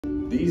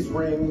These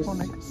rings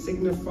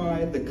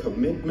signify the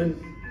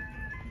commitment.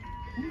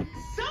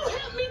 So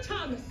help me,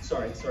 Thomas.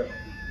 Sorry.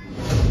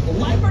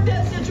 Life or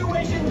death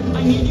situation,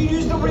 I need you to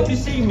use the ring to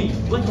save me.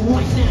 Like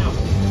right now.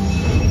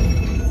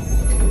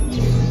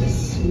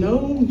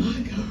 Snow, my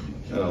God.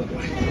 Oh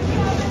boy.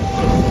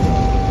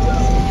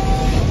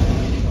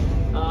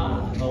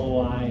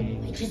 Hawaii.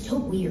 I just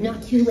hope we are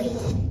not too late.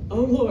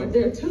 Oh, Lord,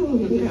 there are two of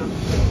them now.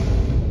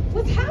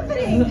 What's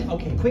happening?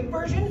 Okay, quick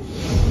version.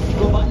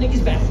 Robotnik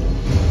is back.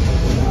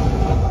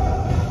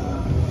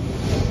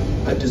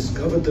 I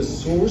discovered the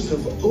source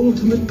of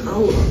ultimate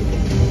power.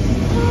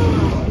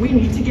 We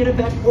need to get it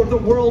back or the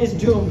world is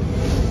doomed.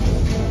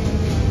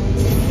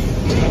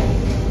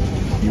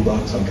 You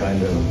brought some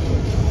kind of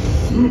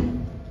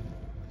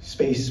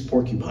space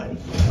porcupine.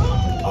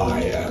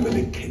 I am an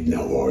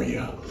echidna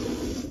warrior.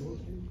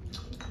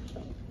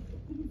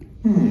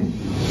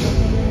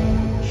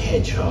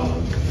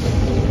 Hedgehog.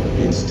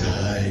 It's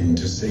time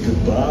to say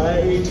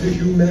goodbye to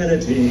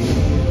humanity.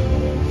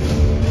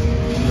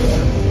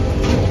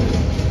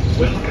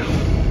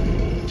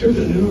 Welcome to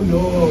the new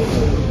norm.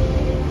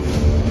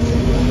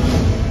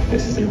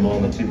 This is your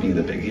moment to be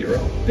the big hero.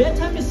 Bad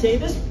time to say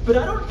this, but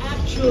I don't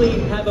actually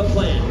have a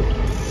plan.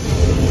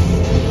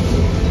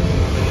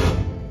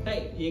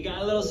 Hey, you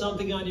got a little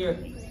something on your...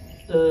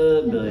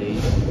 belly.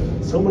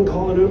 Someone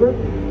call an Uber?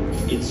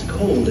 It's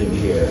cold in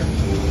here.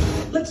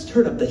 Let's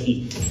turn up the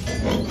heat.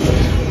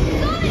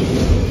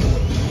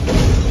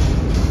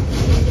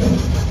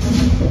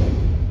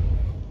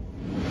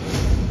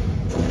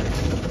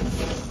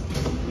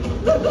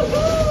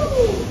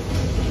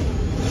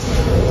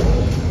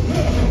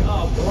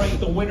 Oh, great,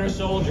 the Winter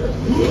Soldier.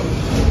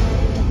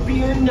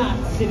 Fear not,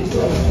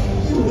 citizen.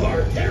 You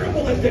are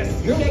terrible at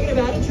this! Your negative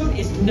attitude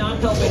is not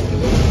helping.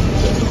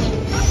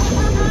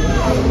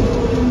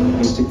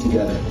 We stick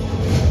together,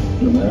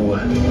 no matter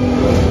what.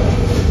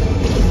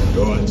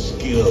 You're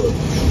unskilled,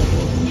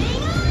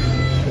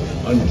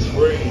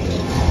 untrained,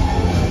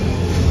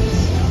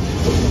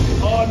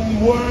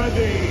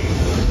 unworthy.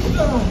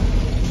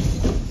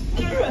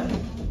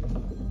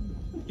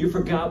 You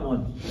forgot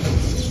one.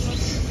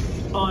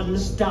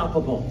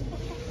 Unstoppable.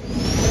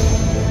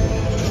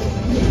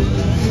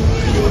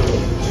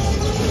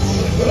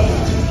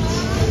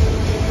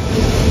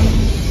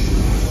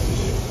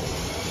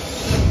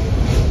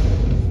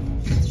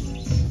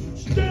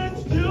 Stand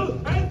still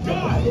and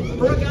die.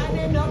 For a guy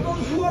named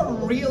Knuckles, you are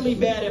really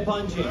bad at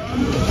punching.